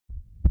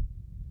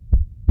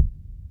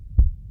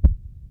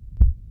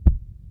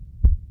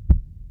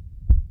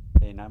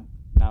Hey,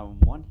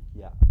 911?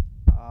 Yeah.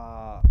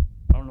 I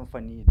don't know if I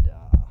need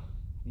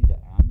an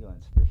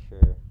ambulance for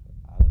sure.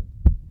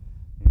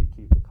 Maybe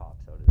keep the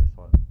cops out of this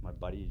one. My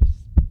buddy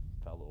just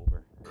fell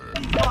over.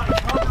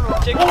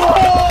 Jacob. Hey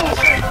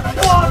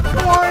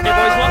boys,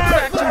 welcome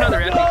back to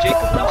another epic.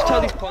 Jacob, why don't you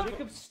tell these puns?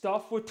 Jacob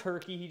stuffed with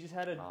turkey. He just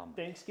had a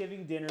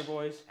Thanksgiving dinner,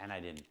 boys. And I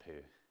didn't poo.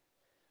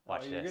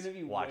 Watch You're this. gonna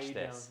be Watch way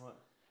this. down. What?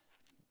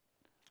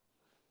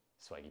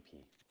 Swaggy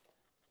pee.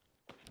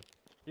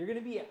 You're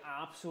gonna be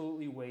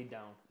absolutely way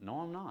down.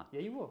 No, I'm not.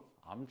 Yeah, you will.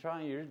 I'm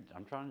trying to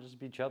just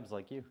be chubs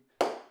like you.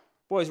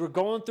 Boys, we're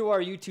going through our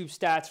YouTube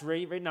stats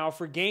right now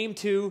for game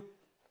 2.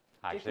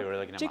 Actually, we're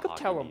looking at Jacob, my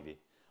hockey tell him. BB.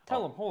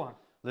 Tell him. Hold on.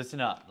 Listen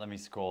up. Let me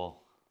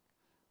scroll.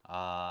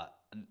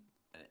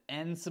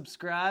 And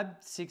subscribe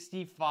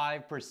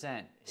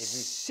 65%.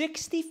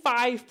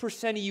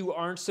 65% of you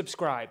aren't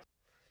subscribed.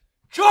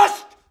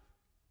 Just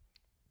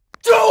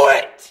do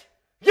it!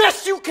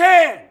 Yes, you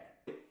can!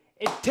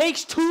 It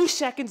takes 2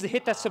 seconds to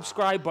hit that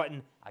subscribe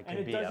button. I and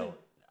could be out.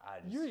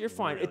 You're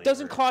fine. Really It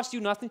doesn't hurt. cost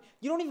you nothing.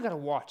 You don't even gotta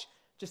watch.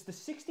 Just the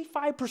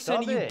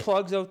 65% of you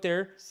plugs out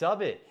there.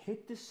 Sub it.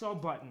 Hit the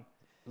sub button.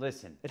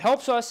 Listen. It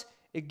helps us.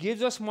 It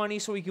gives us money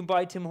so we can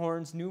buy Tim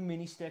Hortons new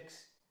mini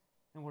sticks.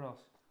 And what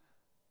else?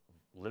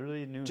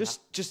 Literally new.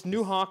 Just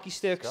new hockey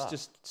sticks, stuff.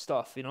 just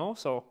stuff, you know?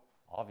 So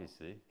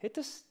Obviously. hit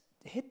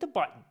the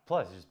button.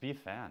 Plus, just be a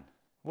fan.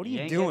 What are you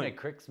you ain't doing? getting a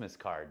Christmas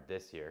card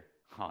this year.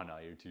 Oh no,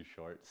 you're too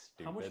short.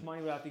 Stupid. How much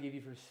money would I have to give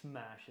you for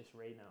smash this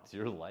right now? It's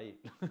your light.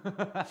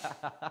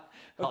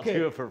 I'll Okay.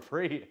 do it for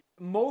free.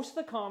 Most of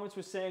the comments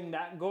were saying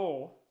that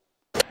goal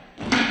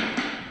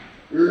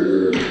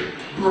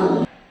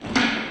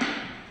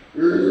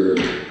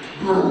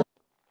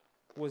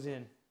was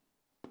in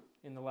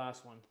the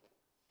last one.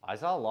 I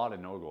saw a lot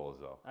of no goals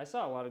though. I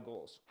saw a lot of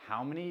goals.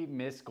 How many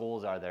missed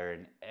goals are there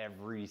in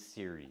every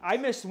series? I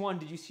missed one.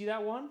 Did you see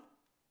that one?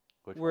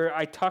 Which Where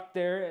I tucked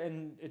there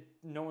and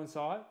no one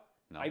saw it?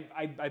 No.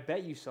 I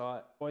bet you saw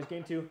it. Boys,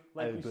 game 2,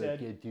 like we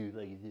said,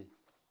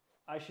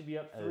 I should be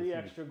up 3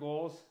 extra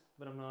goals,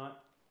 but I'm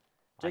not.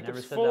 I never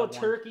Jacob's said full that of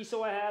one. turkey,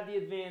 so I have the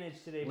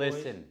advantage today,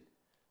 boys.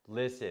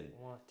 Listen.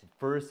 What?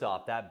 First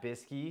off, that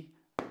biscuit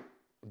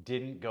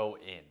didn't go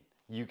in.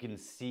 You can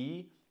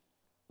see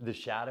the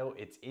shadow.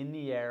 It's in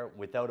the air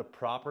without a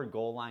proper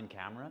goal line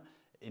camera.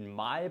 In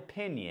my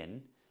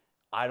opinion,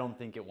 I don't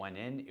think it went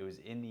in. It was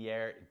in the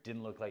air. It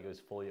didn't look like it was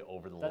fully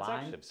over the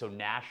line. So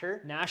Nasher,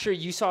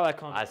 you saw that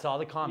comment. I saw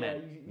the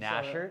comment. Yeah, you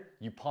saw Nasher,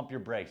 you pump your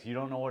brakes. You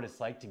don't know what it's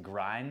like to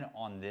grind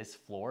on this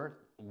floor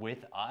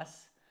with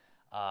us.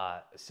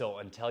 So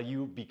until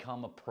you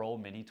become a pro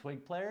mini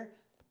twig player,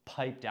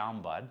 pipe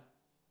down, bud.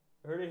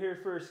 Heard it here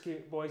first,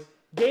 boys.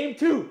 Game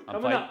 2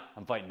 coming up.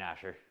 I'm fighting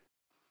Nasher.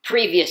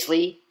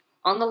 Previously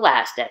on the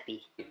last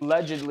epi.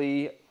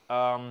 Allegedly,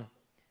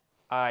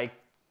 I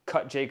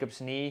cut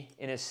Jacob's knee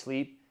in his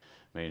sleep.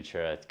 Making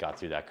sure I got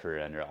through that career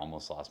ender.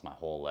 Almost lost my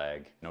whole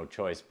leg. No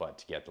choice but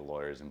to get the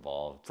lawyers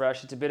involved.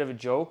 Fresh, it's a bit of a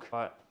joke,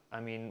 but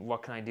I mean,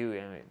 what can I do?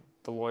 I mean,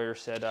 the lawyer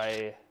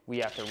said we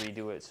have to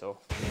redo it, so.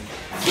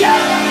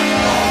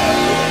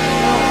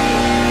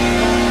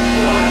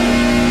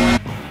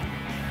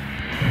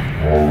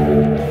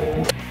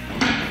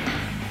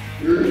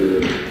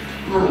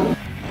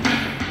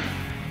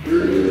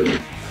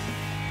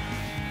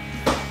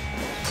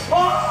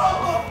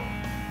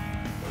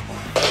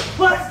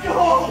 Let's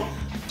go!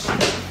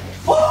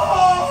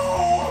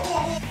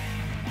 Oh!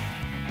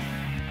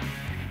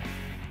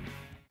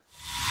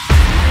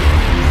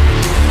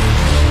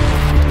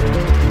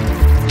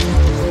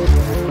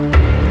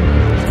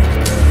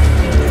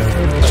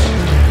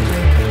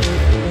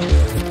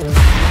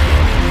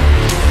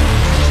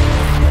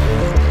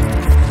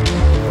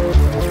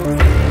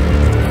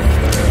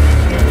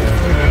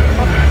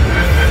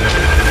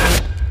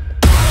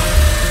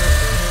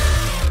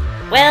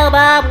 Well,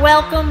 Bob,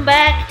 welcome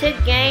back to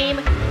game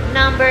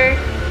number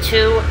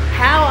 2.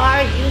 How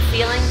are you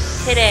feeling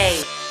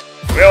today?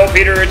 Well,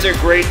 Peter, it's a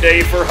great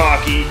day for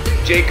hockey.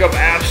 Jacob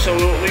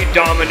absolutely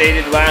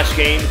dominated last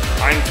game.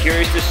 I'm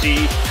curious to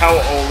see how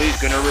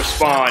Ole's going to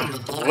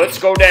respond. Let's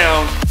go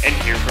down and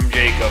hear from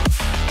Jacob.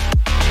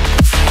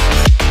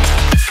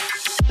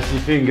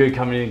 He's feeling good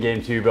coming into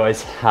game 2,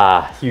 boys.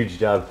 Huge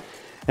dub.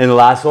 And the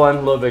last one, a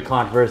little bit of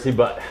controversy,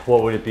 but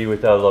what would it be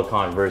without a little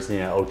controversy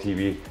in an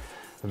OTB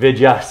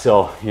Vidya?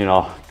 So, you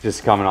know,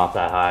 just coming off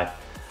that high.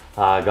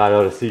 Got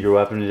out a secret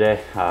weapon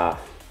today,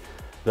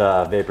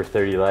 the Vapor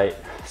 30 Lite.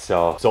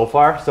 So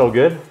far, so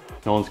good.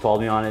 No one's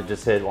called me on it,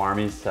 just hit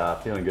Armies.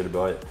 Feeling good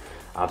about it.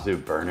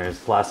 Absolute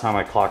burners. Last time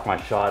I clocked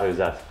my shot, it was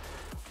at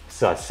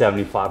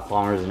 75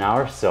 kilometers an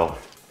hour. So,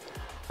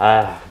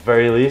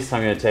 very least,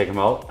 I'm gonna take him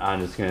out. I'm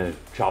just gonna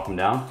chop him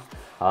down.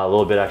 A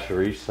little bit extra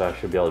reach, so I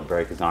should be able to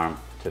break his arm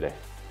today.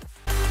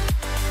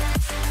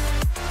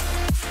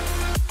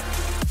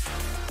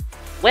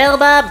 Well,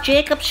 Bob,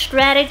 Jacob's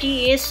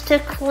strategy is to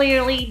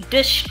clearly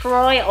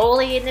destroy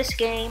Ole in this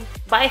game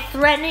by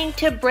threatening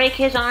to break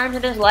his arms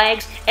and his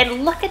legs.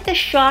 And look at the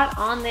shot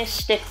on this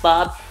stick,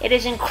 Bob. It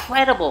is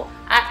incredible.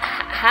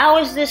 How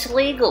is this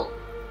legal?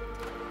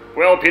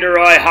 Well, Peter,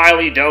 I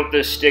highly doubt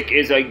this stick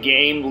is a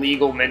game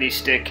legal mini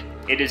stick.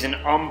 It is an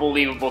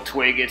unbelievable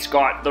twig. It's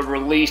got the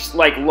release,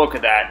 like, look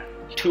at that.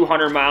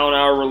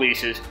 200-mile-an-hour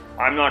releases.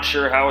 I'm not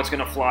sure how it's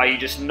going to fly. You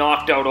just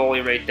knocked out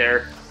Ole right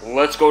there.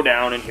 Let's go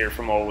down and hear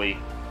from Ole.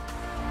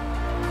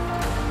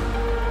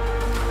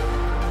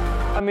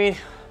 I mean,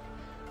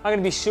 I'm going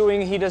to be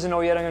suing. He doesn't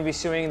know yet. I'm going to be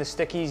suing. The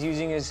stick he's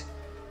using is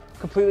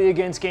completely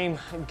against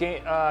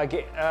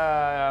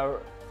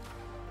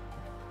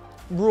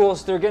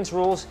rules. They're against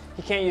rules.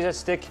 He can't use that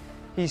stick.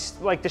 He's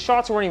like, the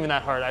shots weren't even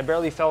that hard. I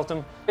barely felt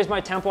them. Here's my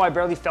tempo. I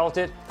barely felt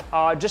it.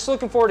 Just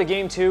looking forward to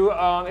game 2.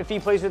 If he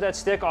plays with that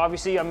stick,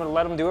 obviously I'm going to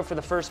let him do it for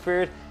the first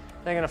period.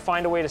 Then I'm going to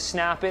find a way to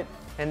snap it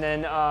and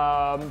then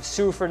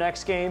sue for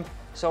next game.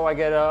 So I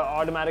get an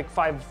automatic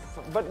 5.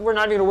 But we're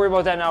not even going to worry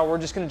about that now. We're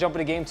just going to jump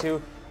into game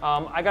 2.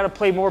 I got to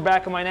play more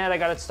back of my net. I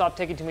got to stop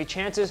taking too many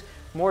chances,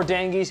 more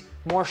dangies,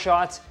 more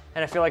shots.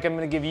 And I feel like I'm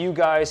going to give you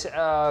guys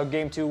a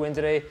game 2 win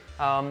today.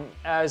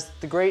 As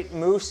the great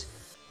Moose,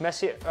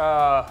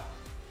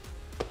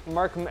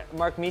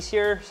 Mark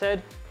Messier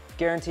said,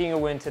 guaranteeing a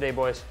win today,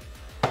 boys.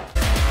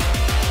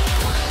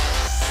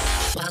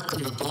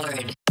 Welcome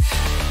aboard.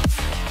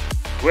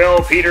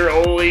 Well, Peter,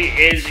 Ole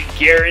is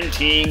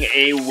guaranteeing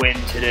a win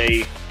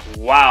today.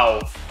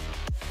 Wow.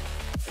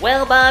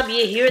 Well, Bob,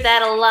 you hear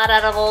that a lot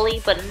out of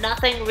Ole, but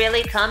nothing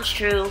really comes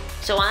true.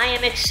 So I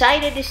am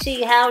excited to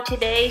see how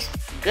today's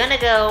gonna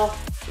go.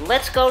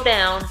 Let's go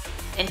down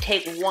and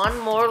take one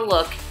more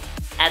look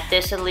at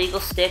this illegal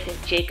stick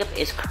Jacob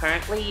is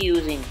currently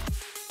using.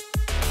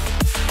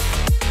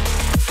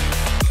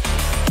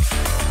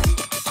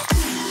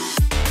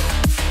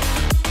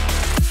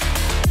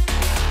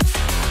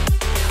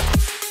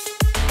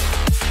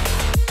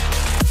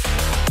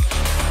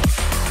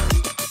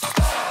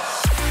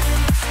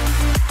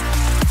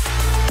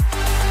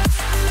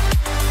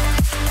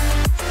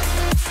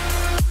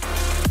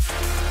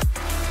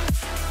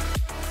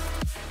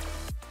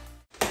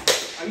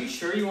 Are you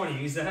sure you want to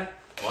use that?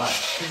 What?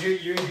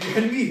 Because you're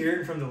going to be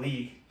hearing from the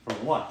league.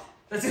 From what?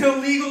 That's an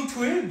illegal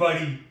twig,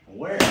 buddy.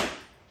 Where?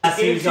 That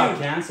series got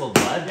canceled,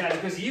 bud. Yeah,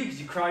 because of you, because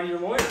you cried to your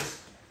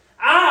lawyers.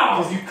 Ow!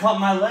 Because you cut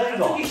my leg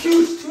That's off. like a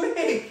huge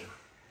twig.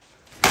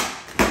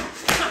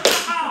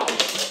 Ow!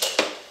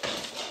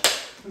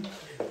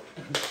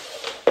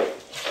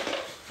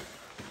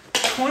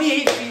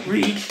 28 feet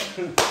reach.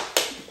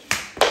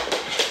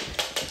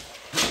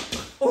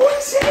 What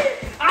is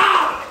it?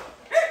 Ah!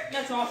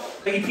 That's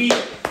off. Like a feet.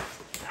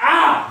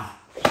 Ah!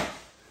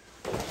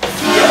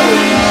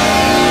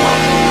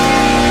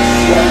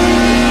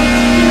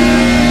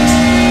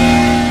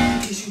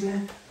 Tissue,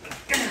 man.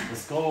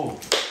 Let's go.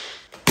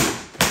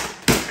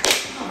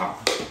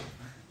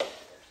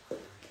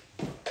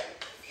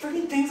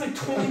 Freaking thing's like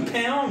 20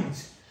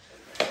 pounds.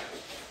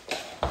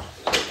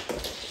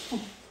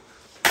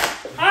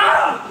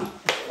 Ah!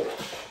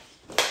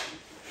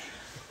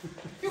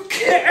 You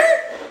can't!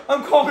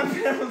 I'm calling a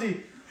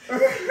penalty.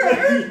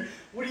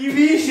 What do you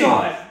mean?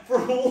 Shot. For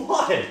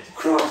what?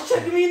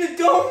 Cross-checking me in the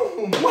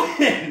dome.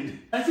 When?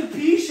 That's a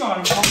P shot.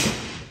 I'm calling.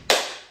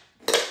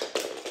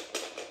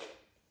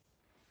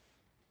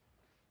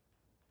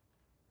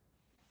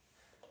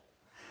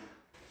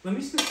 Let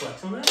me see the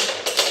flex on that.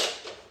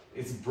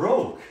 It's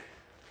broke.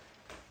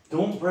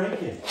 Don't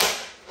break it.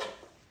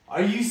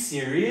 Are you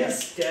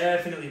serious?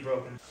 Definitely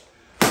broken.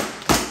 Oh,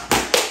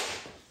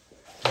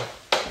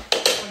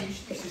 you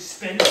should be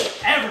suspended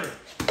forever.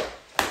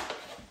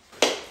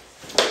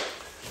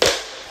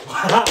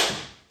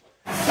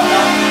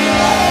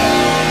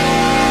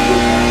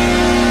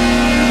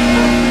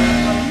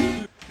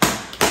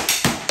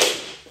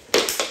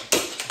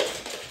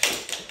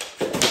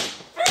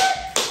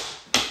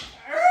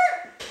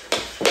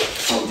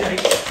 Oh, dang.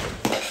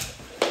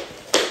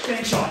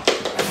 Bang shot.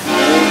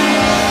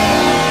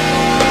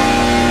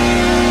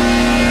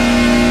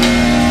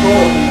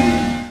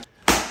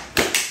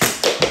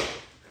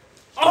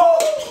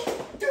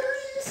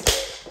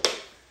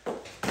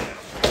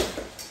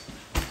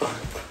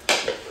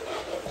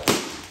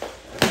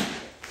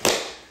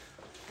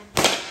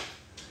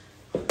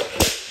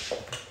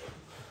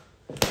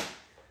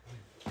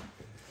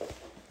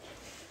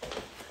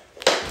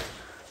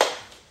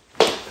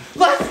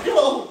 Let's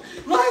go!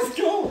 Let's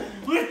go!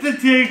 With the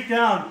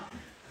takedown.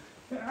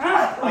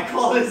 I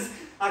call this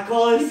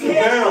the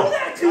barrel.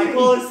 I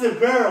call this the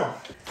barrel.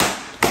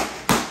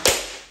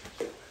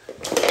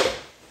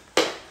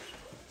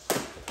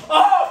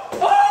 Oh!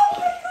 Oh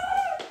my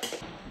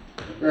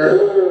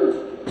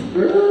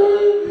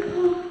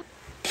god!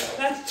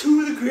 That's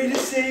 2 of the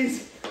greatest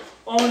saves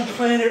on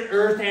planet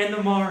Earth and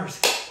the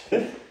Mars.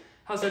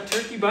 How's that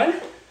turkey, bud?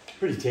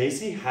 Pretty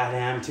tasty. Had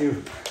ham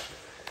too.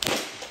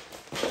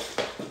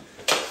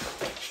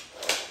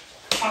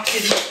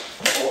 Fucking.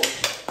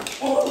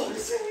 Oh, what a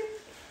save.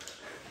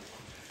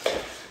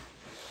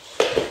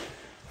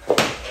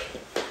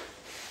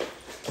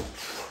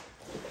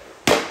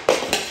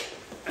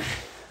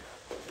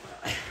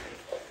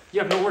 You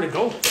have nowhere to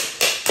go.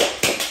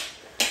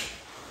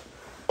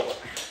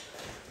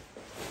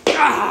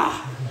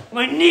 Ah!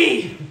 My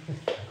knee!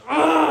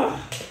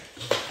 Ah!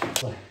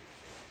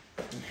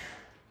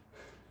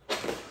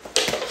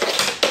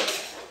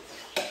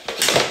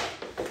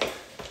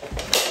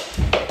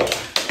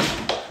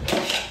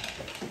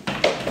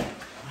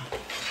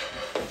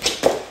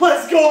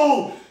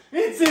 go!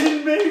 It's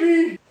in,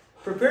 baby!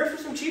 Prepare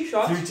for some cheap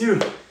shots.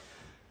 3-2.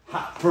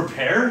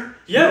 Prepare?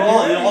 Yeah,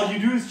 all you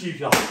do is cheap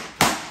shots.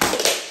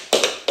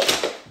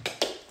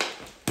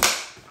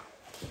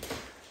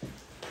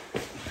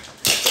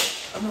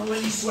 I'm not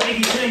letting you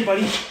swaggy today,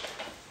 buddy.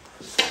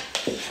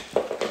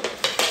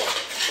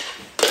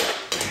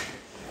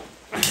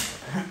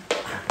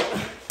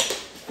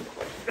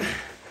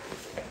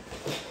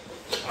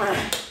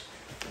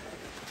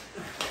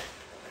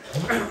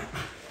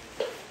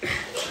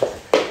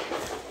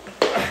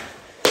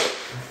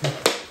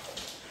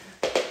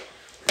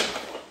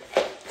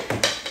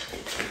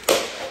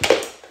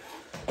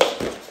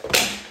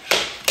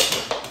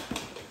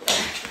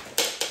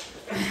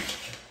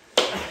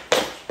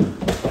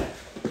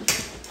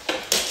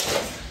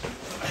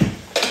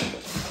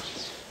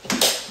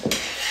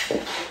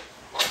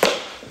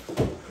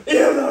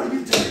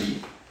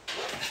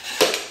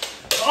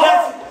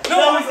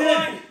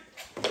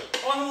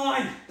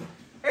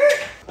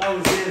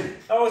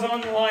 On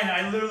the line.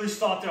 I literally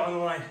stopped it on the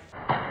line.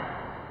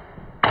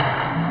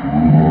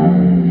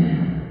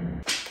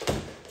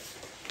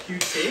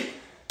 Huge save.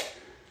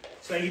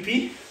 Swaggy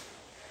P.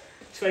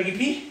 Swaggy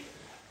P.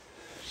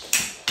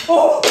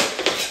 Oh!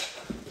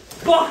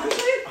 Fuck!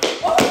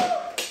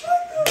 Oh!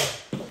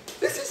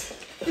 This is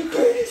the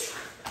greatest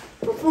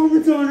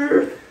performance on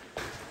earth.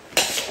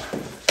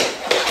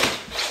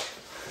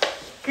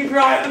 Keep your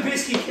eye on the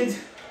biscuit, kids.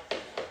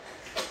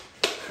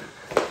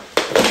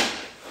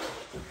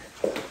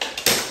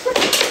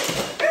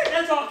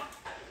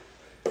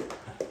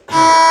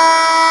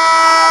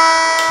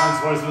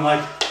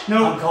 Unsportsmanlike.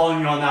 No. I'm calling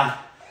you on that.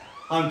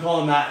 I'm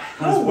calling that.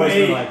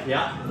 Unsportsmanlike.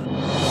 Yeah.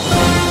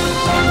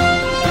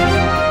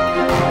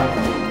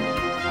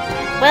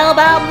 Well,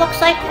 Bob,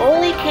 looks like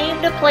Ole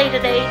came to play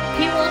today.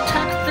 He will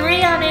tuck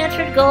 3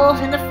 unanswered goals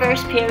in the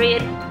first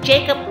period.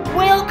 Jacob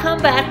will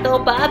come back though,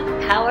 Bob.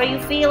 How are you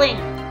feeling?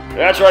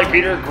 That's right,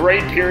 Peter.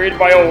 Great period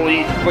by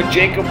Ole, but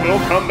Jacob will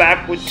come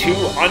back with 2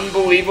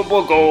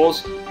 unbelievable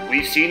goals.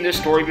 We've seen this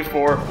story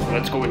before.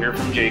 Let's go hear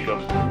from Jacob.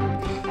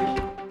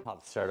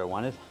 Not the start I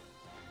wanted.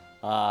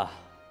 I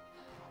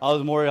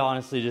was more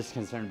honestly just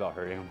concerned about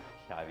hurting him.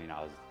 I mean,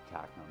 I was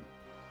attacking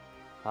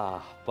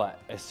him. But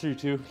it's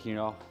 3-2, you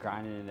know,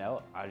 grinding it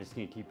out. I just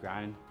need to keep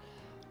grinding.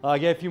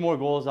 Get a few more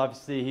goals.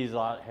 Obviously, he's a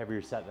lot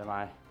heavier set than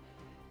I.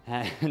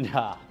 And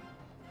I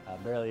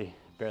barely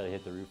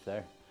hit the roof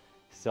there.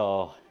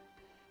 So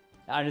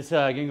I'm just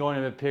gonna go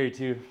into period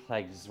 2,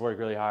 like just work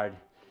really hard.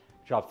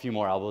 Drop a few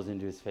more elbows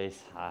into his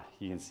face.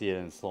 You can see it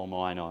in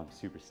slow-mo. I know I'm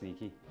super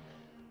sneaky.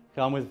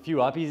 Come with a few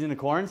uppies in the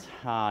corners,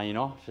 you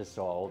know, just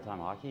old-time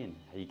hockey, and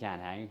you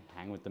can't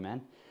hang with the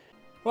men.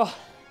 Well,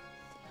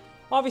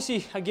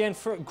 obviously, again,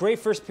 great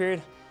first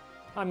period.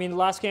 I mean,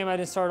 last game I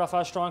didn't start off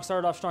as strong,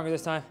 started off stronger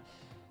this time.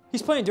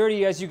 He's playing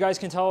dirty, as you guys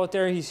can tell out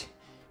there. He's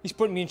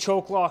putting me in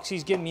choke locks,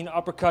 he's getting me in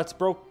uppercuts,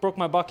 broke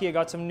my bucky, I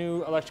got some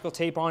new electrical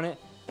tape on it.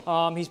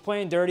 He's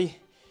playing dirty.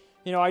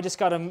 You know, I just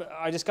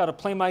gotta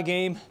play my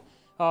game.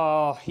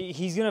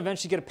 He's gonna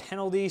eventually get a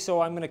penalty,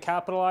 so I'm gonna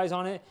capitalize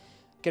on it.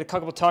 Get a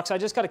couple of tucks. I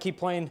just got to keep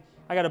playing.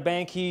 I got a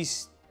bank.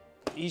 He's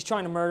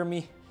trying to murder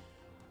me.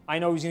 I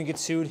know he's going to get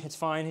sued. It's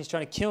fine. He's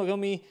trying to kill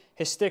me.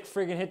 His stick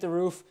friggin' hit the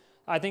roof.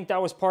 I think that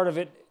was part of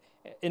it.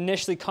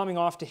 Initially coming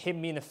off to hit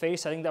me in the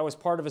face. I think that was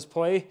part of his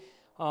play.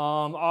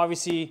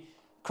 Obviously,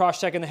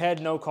 cross-check in the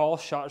head, no call.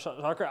 Shot.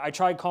 I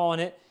tried calling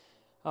it.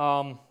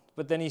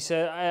 But then he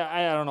said,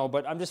 I don't know.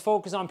 But I'm just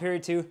focused on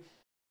period 2.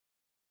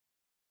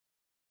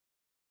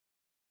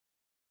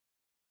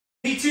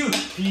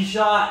 P2.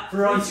 P-shot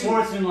for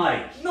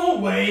unsportsmanlike. No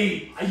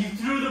way. You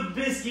threw the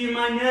biscuit in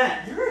my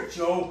net. You're a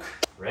joke.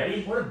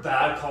 Ready? What a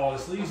bad call.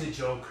 This league's a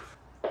joke.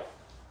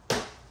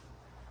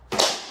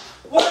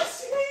 What?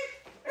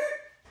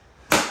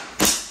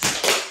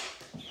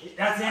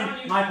 That's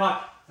in. My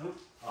puck. Nope.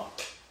 Oh.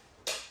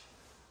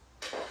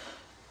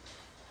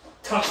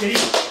 Tough city.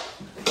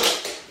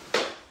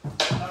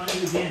 I don't do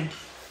it again.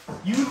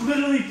 You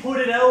literally put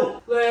it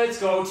out. Let's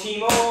go,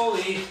 Team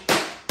Ole.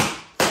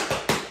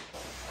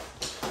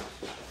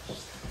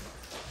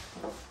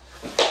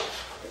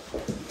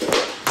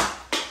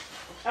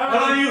 How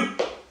are you?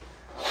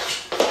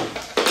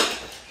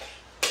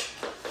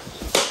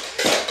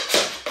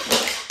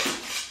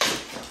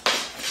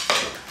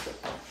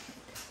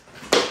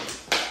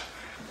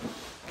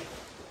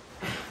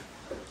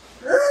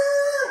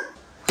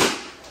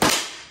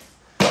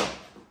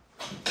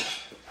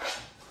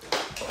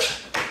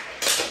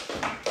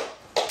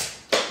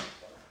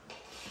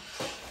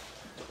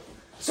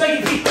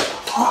 Swaggy.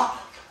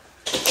 Oh.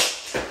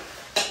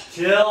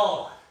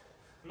 Chill.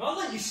 I'm not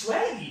letting you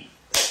swaggy.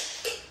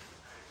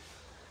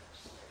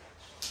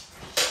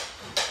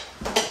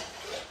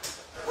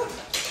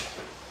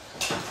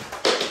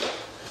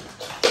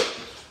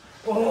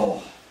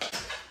 Oh.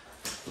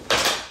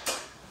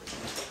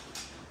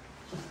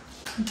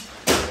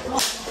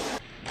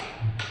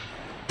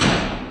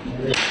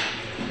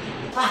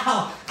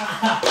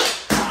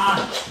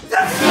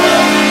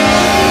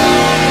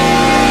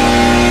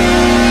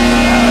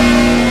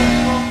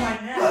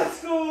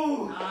 Let's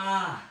go.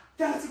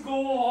 That's a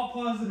goal.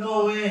 paused the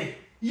No way.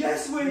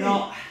 Yes, Wade.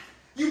 No.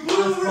 You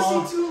blew the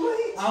whistle too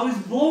late. I was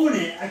blowing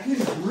it. I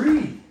couldn't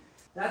breathe.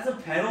 That's a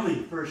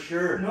penalty for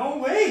sure. No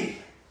way.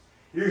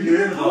 You're You hearing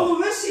didn't about blow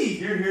the whistle.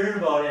 You're hearing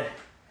about it.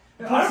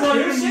 I It's not don't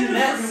even care. in the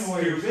net, Send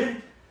it to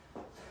stupid.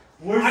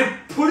 Where's I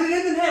put it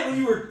in the net when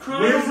you were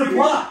crying. Where's over the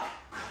your- puck?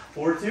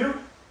 4-2?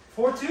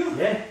 4-2.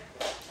 Yeah.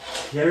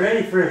 Get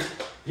ready for it.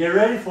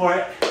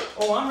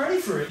 Oh, I'm ready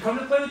for it. Come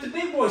to play with the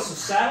big boys, so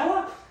saddle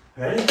up.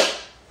 Ready?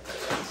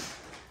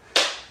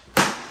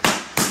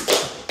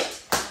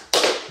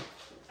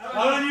 Out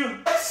on you.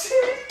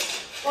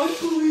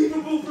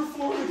 Unbelievable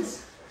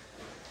performance.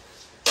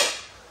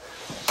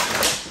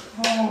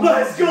 Oh,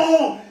 Let's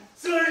go!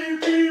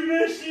 Sayuki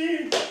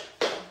machine!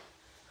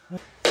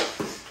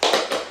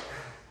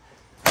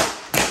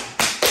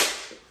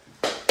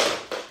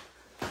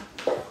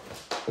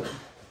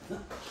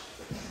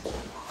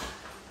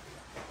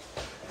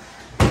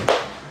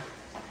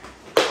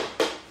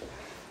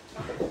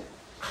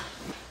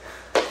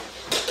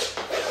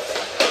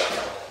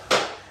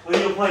 What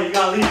do you play? You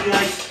gotta leave the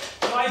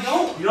ice. No, I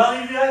don't. You gotta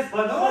leave the ice,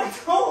 but No, I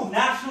don't.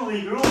 National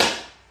League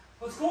rules.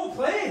 Let's go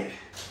play it.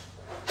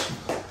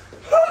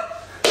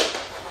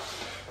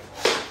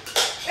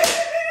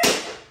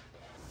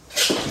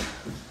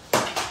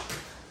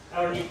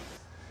 Already.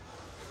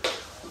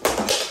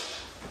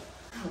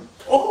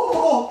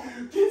 Oh,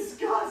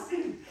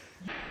 disgusting!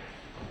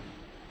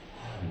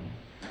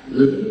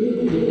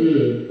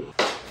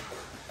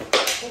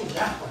 Oh,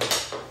 that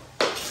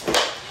one.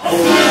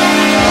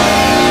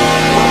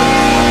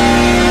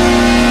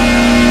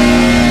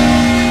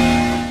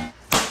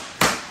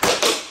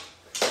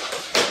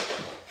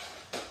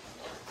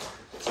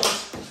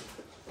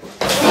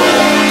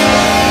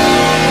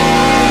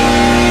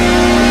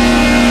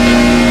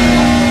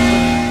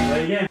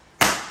 Right again.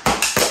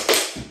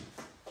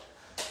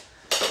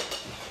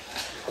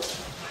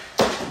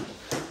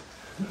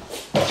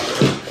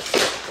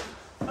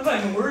 I'm not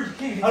even worried. You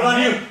can't get Out the on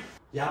net. you.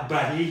 Yeah,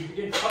 buddy. You're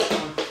getting touched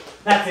on.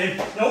 That's it.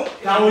 Nope.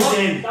 That was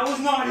in. That was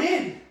not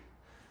in.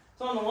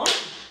 It's on the line.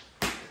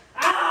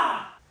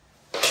 Ah!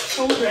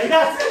 Okay,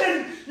 that's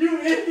it. You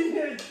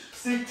idiot.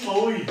 Sick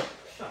toey.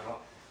 Shut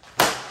up.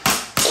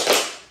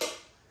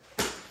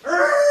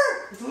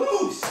 Urgh! It's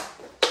loose.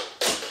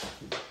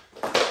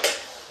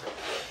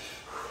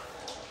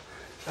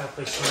 Gotta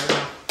play smart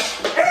now.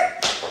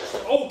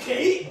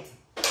 Okay.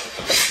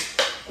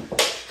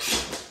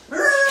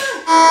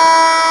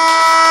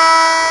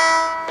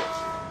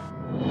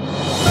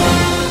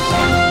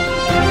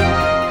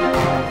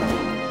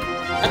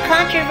 A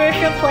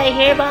controversial play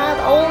here, Bob.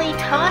 Ole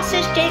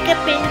tosses Jacob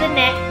into the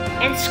net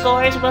and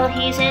scores while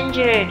he's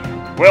injured.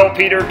 Well,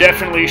 Peter,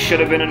 definitely should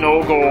have been a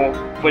no goal,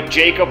 but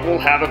Jacob will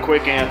have a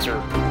quick answer.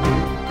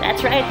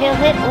 That's right, he'll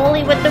hit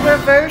Ole with the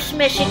reverse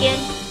Michigan,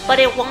 but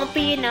it won't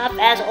be enough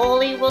as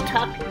Ole will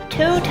tuck 2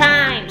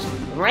 times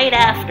right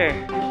after.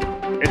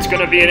 It's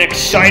going to be an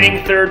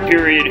exciting third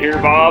period here,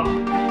 Bob.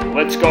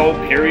 Let's go,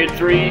 period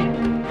 3,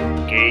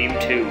 game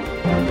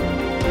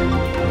 2.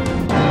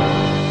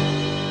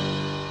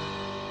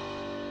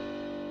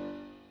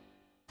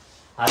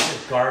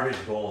 That's a garbage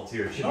goal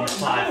too. It should be No,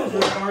 5-4. it was a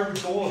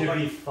garbage goal. Should but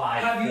be 5-4.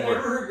 Have you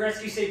ever heard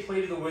Gretzky say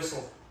play to the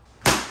whistle?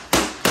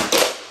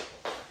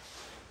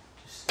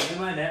 Just stay in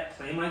my net,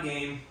 play my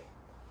game.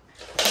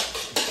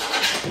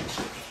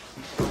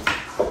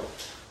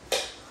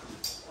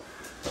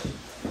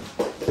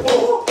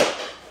 Oh!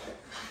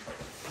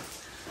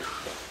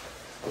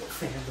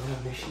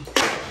 Fandom mission.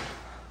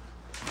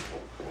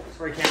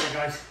 Sorry, camera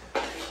guys.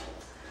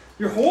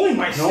 You're holding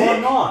my stick. No,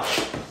 I'm not.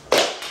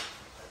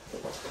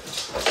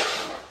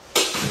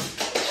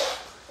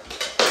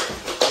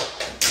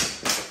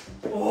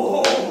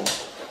 Oh!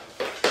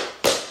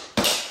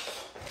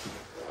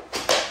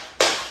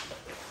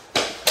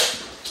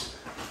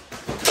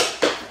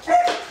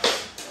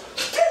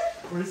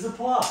 Where's the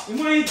puck? In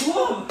my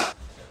glove.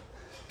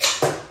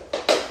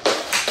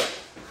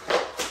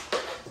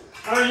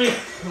 How are you?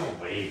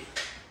 No way.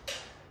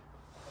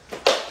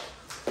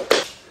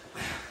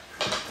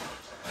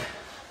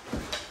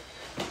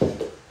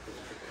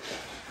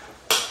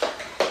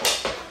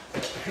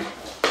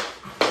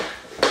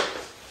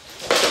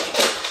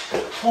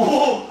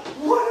 Oh,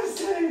 what a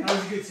save! That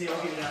was a good save.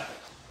 I'll give you that.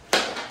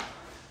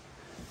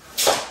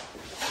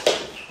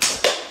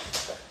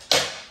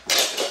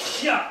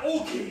 Yeah.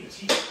 Okay.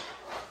 Gee.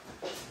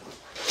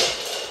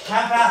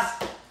 Half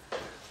pass.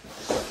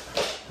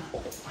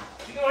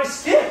 You got my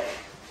stick.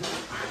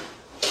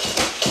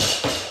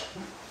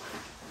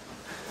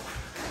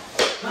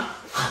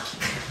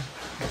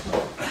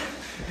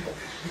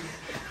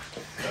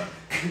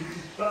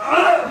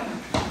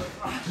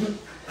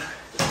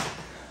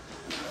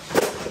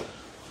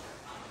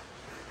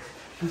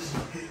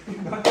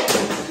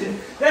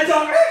 That's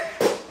all right.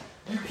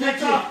 You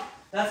kicked it.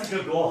 That's a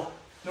good goal.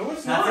 No,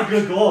 it's That's not. a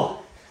good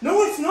goal.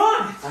 No, it's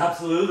not.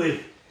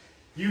 Absolutely.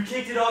 You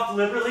kicked it off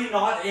deliberately,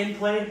 not in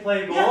play to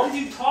play goal. Yeah, because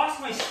you tossed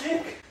my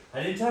stick.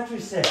 I didn't touch your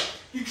stick.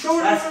 You showed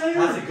it That's over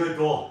there. a good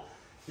goal.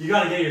 You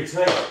gotta get your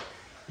twig.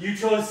 You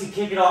chose to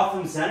kick it off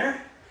from center.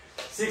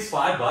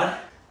 6'5", bud.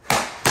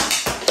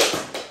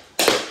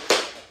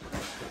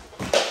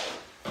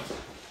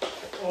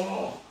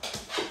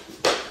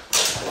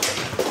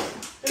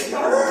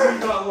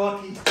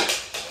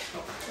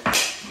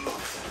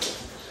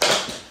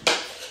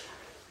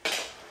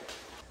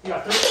 You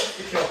got 30 seconds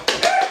to kill.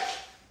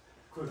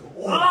 Good.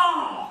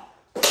 Oh!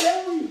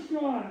 Holy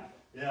shot!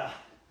 Yeah.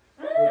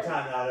 We'll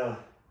time that out.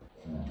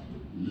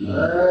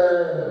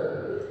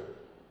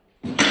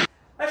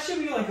 That should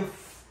be like a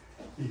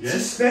You good?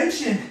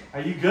 suspension.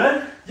 Are you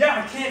good?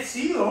 Yeah, I can't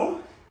see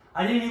though.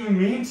 I didn't even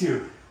mean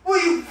to. Well,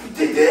 you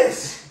did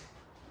this.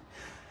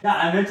 Yeah,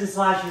 I meant to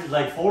slash you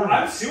like 4 I'm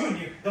minutes. suing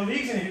you. The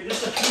league's in here.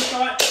 This is a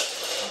 2-shot.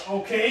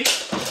 Okay.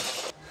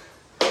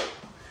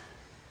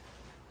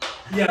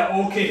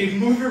 Yeah, okay.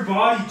 Move your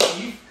body,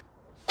 Chief.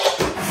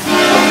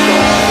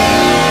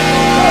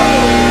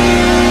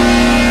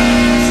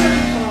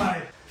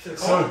 Should have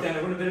called it then.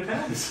 It would have been a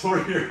penalty.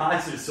 Sorry, your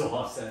eyes are so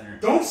off center.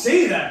 Don't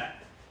say that.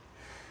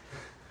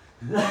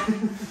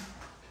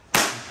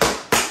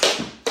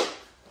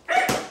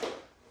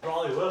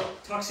 Probably will.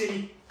 Tuck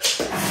City.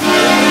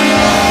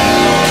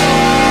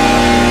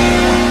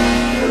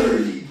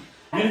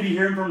 You're gonna be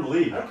hearing from the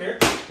league. I don't care.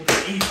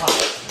 It's 85.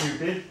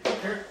 Stupid. I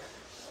don't care.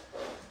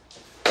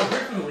 I'll hear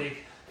from the league.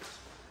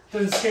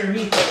 Doesn't scare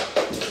me.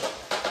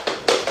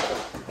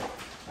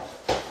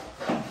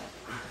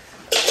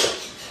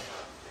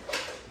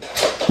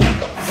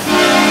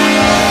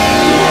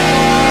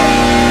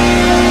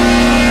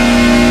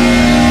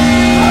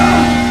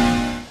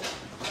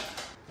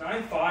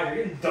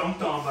 You're getting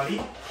dumped on,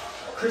 buddy.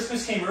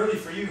 Christmas came early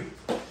for you.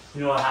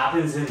 You know what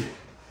happens in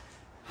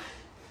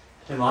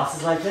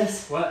losses like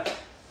this? What?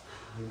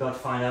 We're about to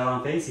find out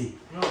on Facey.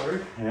 No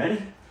word. You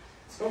ready?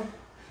 Let's go.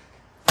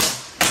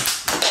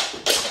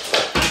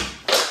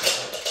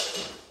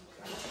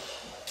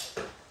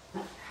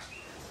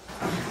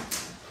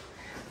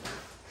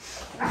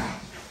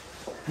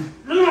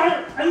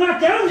 I'm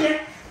not down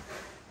yet.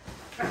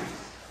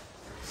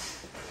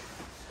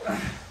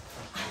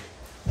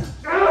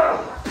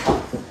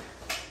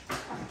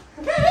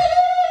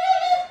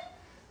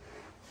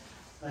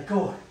 Let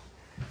go.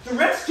 The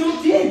refs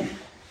jumped in.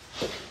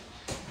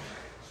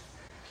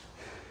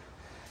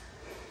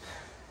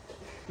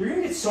 You're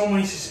gonna get so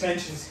many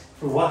suspensions.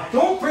 For what?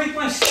 Don't break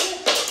my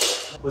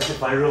stick. What's the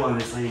fight rule in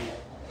this league?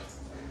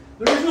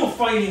 There is no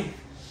fighting.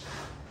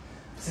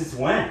 Since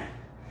when?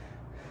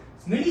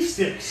 It's mini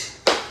sticks.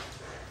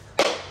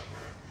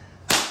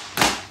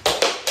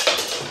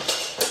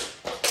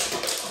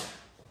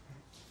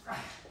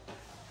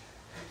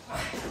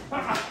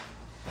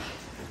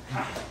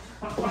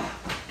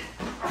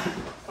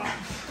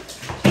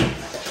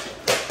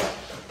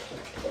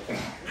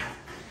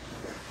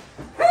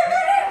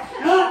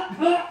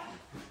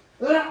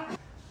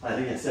 I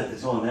think I set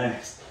this one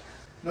there.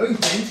 No, you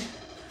didn't.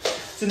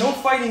 It's a no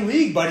fighting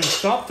league, buddy.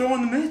 Stop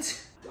throwing the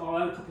mitts. Oh,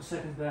 I had a couple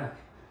seconds back.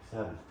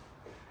 7.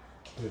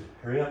 Good.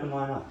 Hurry up and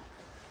line up.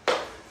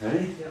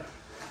 Ready? Yeah.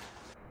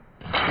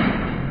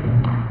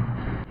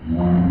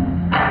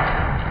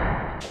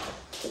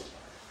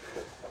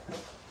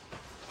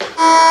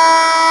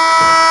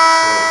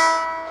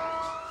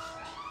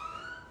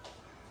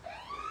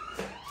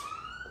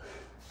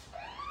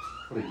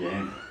 What a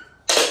game.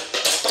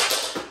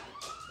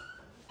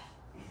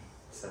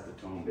 Set the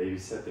tone, baby.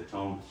 Set the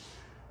tone.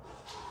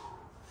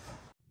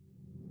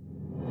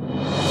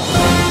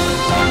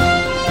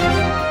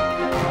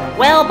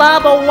 Well,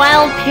 Bob, a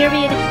wild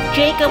period.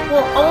 Jacob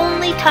will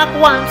only tuck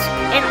once,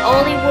 and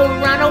Oli will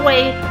run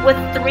away with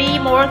 3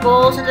 more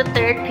goals in the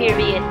 3rd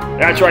period.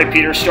 That's right,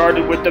 Peter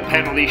started with the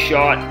penalty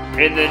shot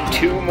and then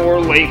 2 more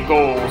late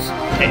goals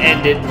to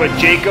end it, but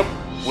Jacob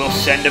will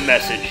send a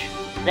message.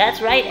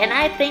 That's right, and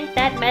I think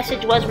that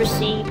message was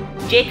received.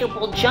 Jacob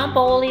will jump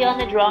Oli on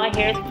the draw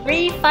here.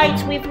 3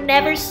 fights. We've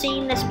never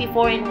seen this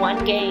before in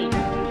one game.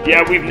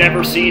 Yeah, we've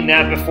never seen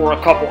that before.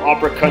 A couple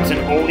uppercuts and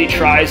Oli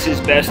tries his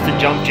best to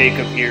jump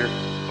Jacob here,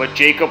 but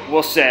Jacob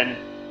will send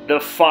the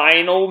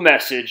final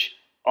message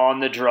on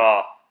the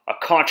draw. A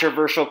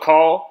controversial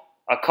call,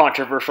 a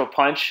controversial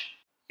punch.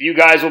 You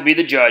guys will be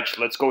the judge.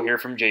 Let's go hear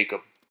from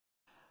Jacob.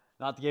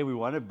 Not the game we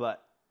wanted,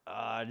 but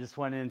I just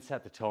went in and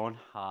set the tone.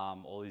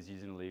 Oli's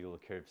using a legal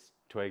curve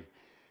twig.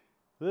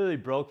 Literally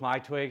broke my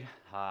twig.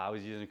 I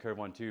was using a curve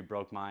one too,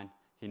 broke mine.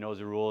 He knows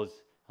the rules.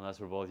 Unless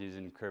we're both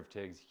using curve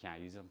twigs, you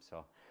can't use them.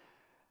 So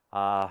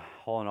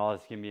all in all,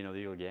 it's gonna be an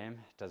illegal game.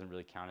 It doesn't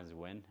really count as a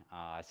win.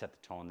 I set the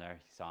tone there.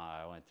 You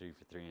saw I went 3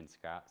 for 3 in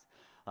scraps.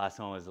 Last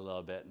one was a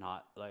little bit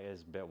not like, it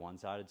was a bit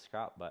one-sided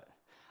scrap, but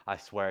I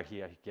swear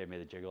he gave me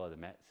the jiggle of the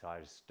mitt, so I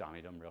just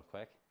dummied him real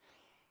quick.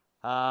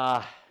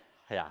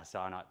 Yeah, so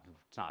I'm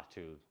not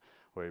too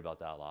worried about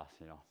that loss.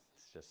 You know,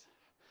 it's just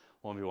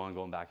 1v1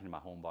 going back into my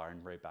home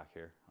barn right back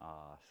here.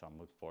 So I'm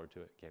looking forward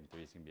to it. Game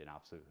 3 is gonna be an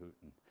absolute hoot,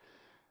 and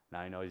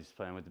now you know he's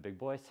playing with the big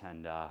boys,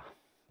 and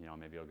you know,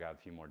 maybe I'll grab a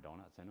few more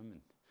donuts in him,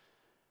 and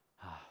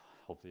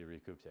hopefully he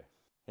recoups here.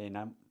 Hey,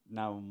 now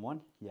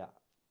 1, yeah.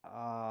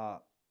 I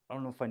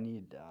don't know if I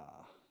need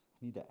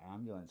the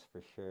ambulance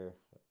for sure.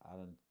 I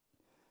don't.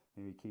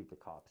 Maybe keep the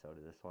cops out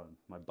of this one.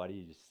 My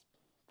buddy just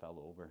fell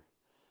over.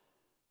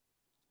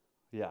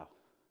 Yeah,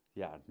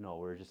 no,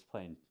 we're just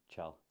playing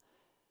Chell.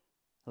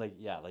 Like,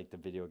 yeah, like the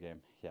video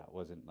game. Yeah, it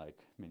wasn't like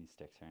mini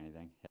sticks or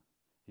anything. Yeah,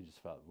 he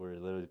just fell. We're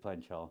literally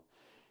playing Chell.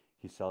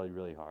 He cellied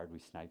really hard. We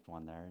sniped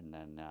one there, and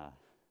then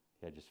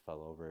yeah, just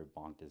fell over,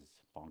 bonked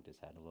his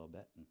head a little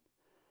bit. And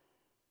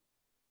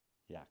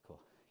yeah, cool.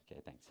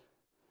 Okay, thanks.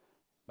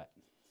 Bye.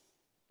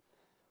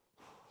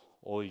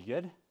 Oli, you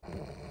good?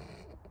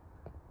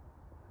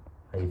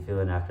 How you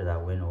feeling after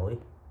that win, Oli?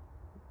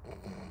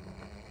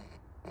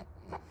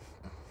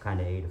 Kind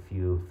of ate a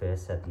few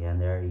fists at the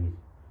end there. You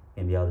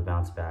gonna be able to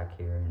bounce back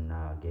here in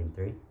game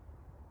 3?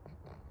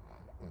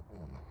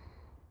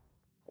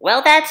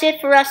 Well, that's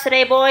it for us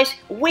today, boys.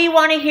 We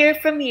want to hear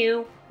from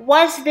you.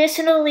 Was this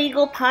an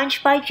illegal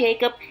punch by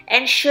Jacob,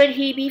 and should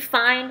he be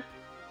fined?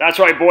 That's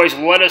right, boys.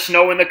 Let us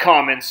know in the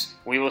comments.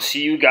 We will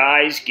see you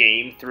guys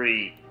game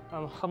 3.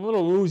 I'm a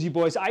little woozy,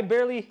 boys.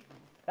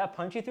 That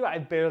punch you threw, I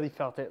barely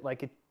felt it.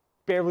 Like, it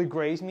barely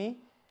grazed me.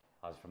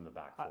 I was from the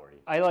back 40.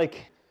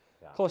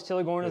 Close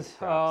till going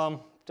with,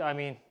 I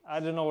mean, I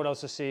don't know what else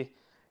to see.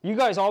 You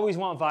guys always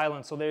want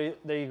violence, so there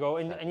you go.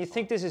 And you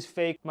think this is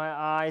fake. My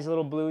eye's a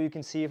little blue, you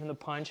can see it from the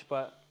punch,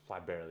 but... I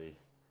barely...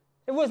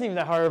 It wasn't even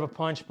that hard of a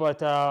punch, but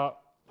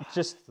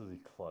just... Absolutely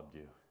clubbed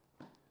you.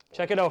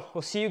 Check it out.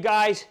 We'll see you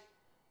guys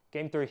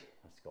game 3.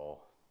 Let's go.